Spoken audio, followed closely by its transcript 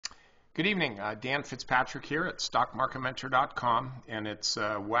Good evening. Dan Fitzpatrick here at stockmarketmentor.com, and it's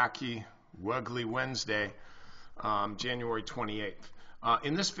Wacky Wuggly Wednesday, January 28th.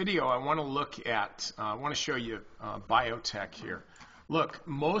 In this video, I want to show you biotech here. Look,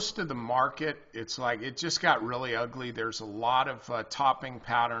 most of the market, it's like it just got really ugly. There's a lot of topping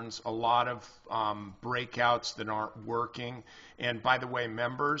patterns, a lot of breakouts that aren't working. And by the way,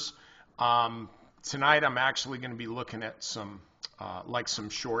 members, tonight I'm actually going to be looking at some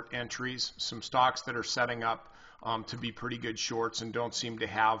short entries, some stocks that are setting up to be pretty good shorts and don't seem to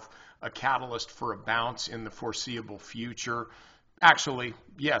have a catalyst for a bounce in the foreseeable future. Actually,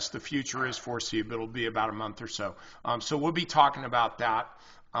 yes, the future is foreseeable. It'll be about a month or so. So we'll be talking about that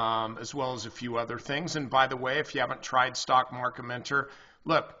as well as a few other things. And by the way, if you haven't tried Stock Market Mentor,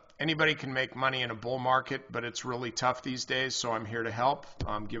 look, anybody can make money in a bull market, but it's really tough these days, so I'm here to help.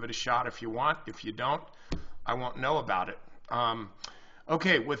 Give it a shot if you want. If you don't, I won't know about it.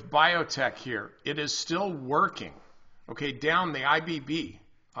 Okay, with biotech here, it is still working. Okay, down the IBB,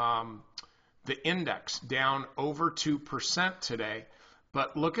 the index down over 2% today,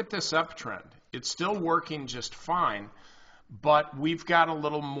 but look at this uptrend. It's still working just fine, but we've got a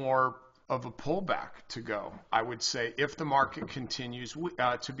little more of a pullback to go, I would say, if the market continues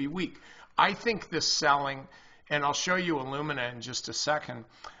to be weak. I think this selling, and I'll show you Illumina in just a second,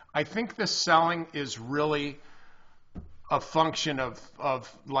 I think this selling is really a function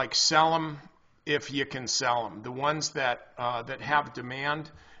of like sell them if you can sell them. The ones that have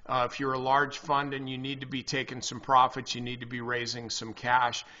demand, if you're a large fund and you need to be taking some profits, you need to be raising some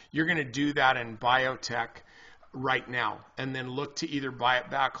cash, you're going to do that in biotech right now and then look to either buy it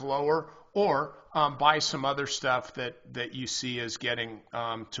back lower or buy some other stuff that you see as getting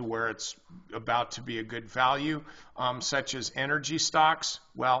to where it's about to be a good value, such as energy stocks.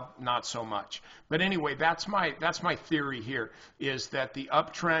 Well, not so much. But anyway, that's my theory here, is that the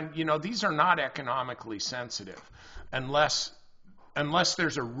uptrend, you know, these are not economically sensitive unless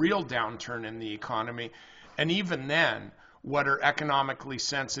there's a real downturn in the economy. And even then, what are economically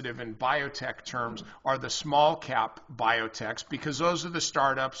sensitive in biotech terms are the small cap biotechs, because those are the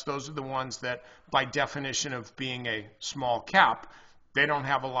startups, those are the ones that by definition of being a small cap, they don't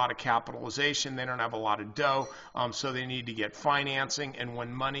have a lot of capitalization, they don't have a lot of dough, so they need to get financing, and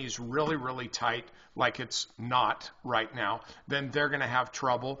when money's really, really tight, like it's not right now, then they're going to have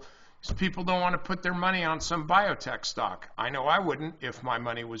trouble. So people don't want to put their money on some biotech stock. I know I wouldn't if my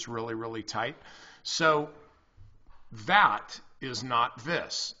money was really, really tight. So that is not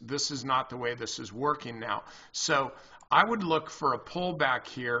this. This is not the way this is working now. So I would look for a pullback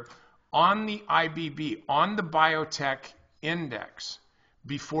here on the IBB, on the biotech index,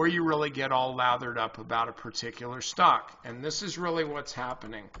 before you really get all lathered up about a particular stock. And this is really what's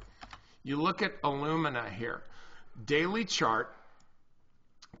happening. You look at Illumina here. Daily chart,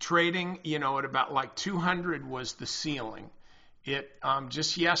 trading, you know, at about like 200 was the ceiling. It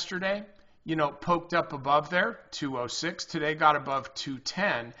just yesterday, you know, poked up above there, 206. Today got above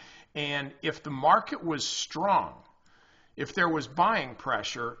 210. And if the market was strong, if there was buying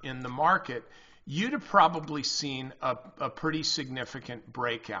pressure in the market, you'd have probably seen a pretty significant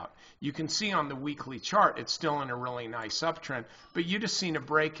breakout. You can see on the weekly chart, it's still in a really nice uptrend, but you'd have seen a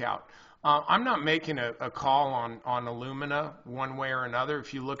breakout. I'm not making a call on Illumina one way or another.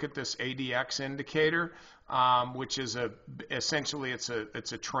 If you look at this ADX indicator, which is essentially it's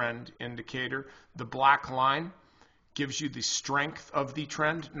a trend indicator, the black line gives you the strength of the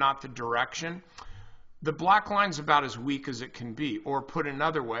trend, not the direction. The black line's about as weak as it can be, or put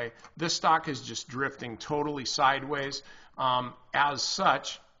another way, this stock is just drifting totally sideways. As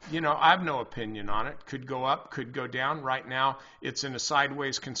such, you know, I have no opinion on it. Could go up, could go down. Right now, it's in a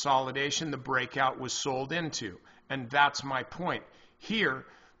sideways consolidation. The breakout was sold into, and that's my point. Here,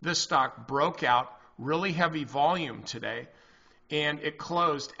 this stock broke out, really heavy volume today, and it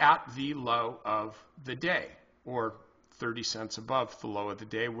closed at the low of the day, or 30 cents above the low of the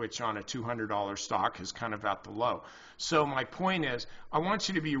day, which on a $200 stock is kind of at the low. So my point is, I want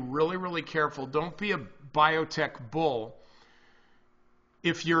you to be really, really careful. Don't be a biotech bull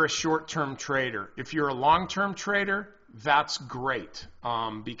if you're a short-term trader. If you're a long-term trader, that's great,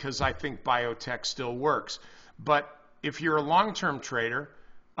 because I think biotech still works. But if you're a long-term trader,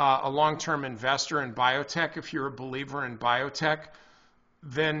 a long-term investor in biotech, if you're a believer in biotech,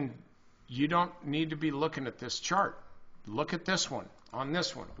 then you don't need to be looking at this chart. Look at this one, on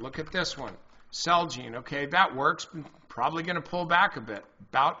this one, look at this one. Celgene, okay, that works, probably going to pull back a bit,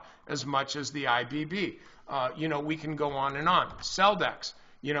 about as much as the IBB. You know, we can go on and on. Celdex,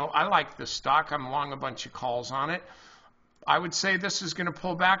 you know, I like this stock. I'm long a bunch of calls on it. I would say this is going to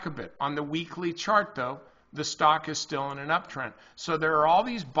pull back a bit. On the weekly chart, though, the stock is still in an uptrend. So there are all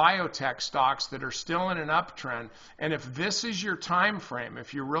these biotech stocks that are still in an uptrend. And if this is your time frame,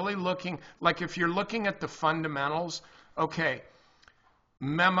 if you're really looking, like if you're looking at the fundamentals, okay,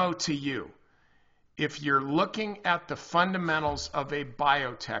 memo to you. If you're looking at the fundamentals of a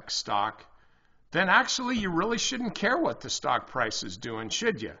biotech stock, then actually you really shouldn't care what the stock price is doing,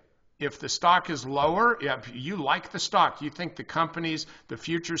 should you? If the stock is lower, if you like the stock, you think the company's, the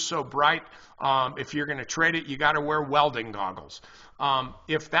future's so bright, if you're going to trade it, you got to wear welding goggles.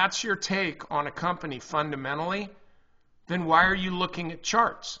 If that's your take on a company fundamentally, then why are you looking at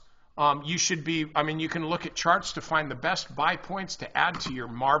charts? You should be, I mean, you can look at charts to find the best buy points to add to your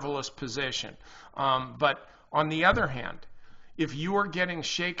marvelous position. But on the other hand, if you are getting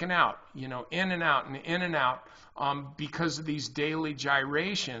shaken out, you know, in and out and in and out because of these daily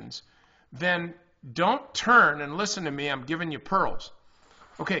gyrations, then don't turn, and listen to me, I'm giving you pearls.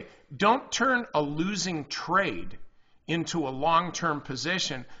 Okay, don't turn a losing trade into a long-term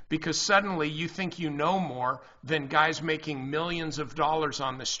position because suddenly you think you know more than guys making millions of dollars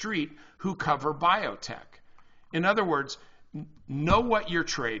on the street who cover biotech. In other words, know what you're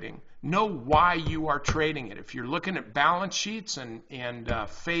trading, know why you are trading it. If you're looking at balance sheets and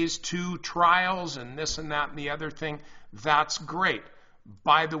phase 2 trials and this and that and the other thing, that's great.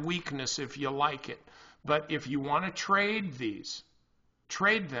 Buy the weakness if you like it. But if you want to trade these,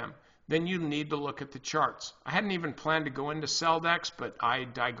 trade them, then you need to look at the charts. I hadn't even planned to go into Celdex, but I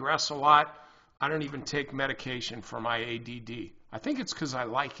digress a lot. I don't even take medication for my ADD. I think it's because I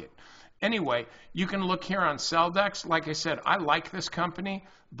like it. Anyway, you can look here on Celdex. Like I said, I like this company,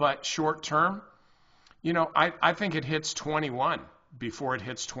 but short term, you know, I think it hits 21 before it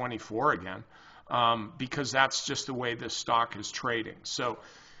hits 24 again, because that's just the way this stock is trading. So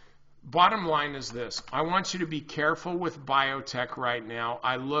bottom line is this. I want you to be careful with biotech right now.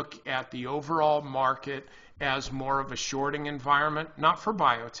 I look at the overall market as more of a shorting environment, not for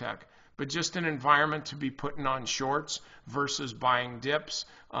biotech, but just an environment to be putting on shorts versus buying dips.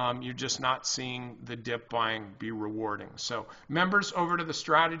 You're just not seeing the dip buying be rewarding. So members, over to the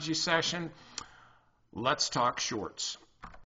strategy session. Let's talk shorts.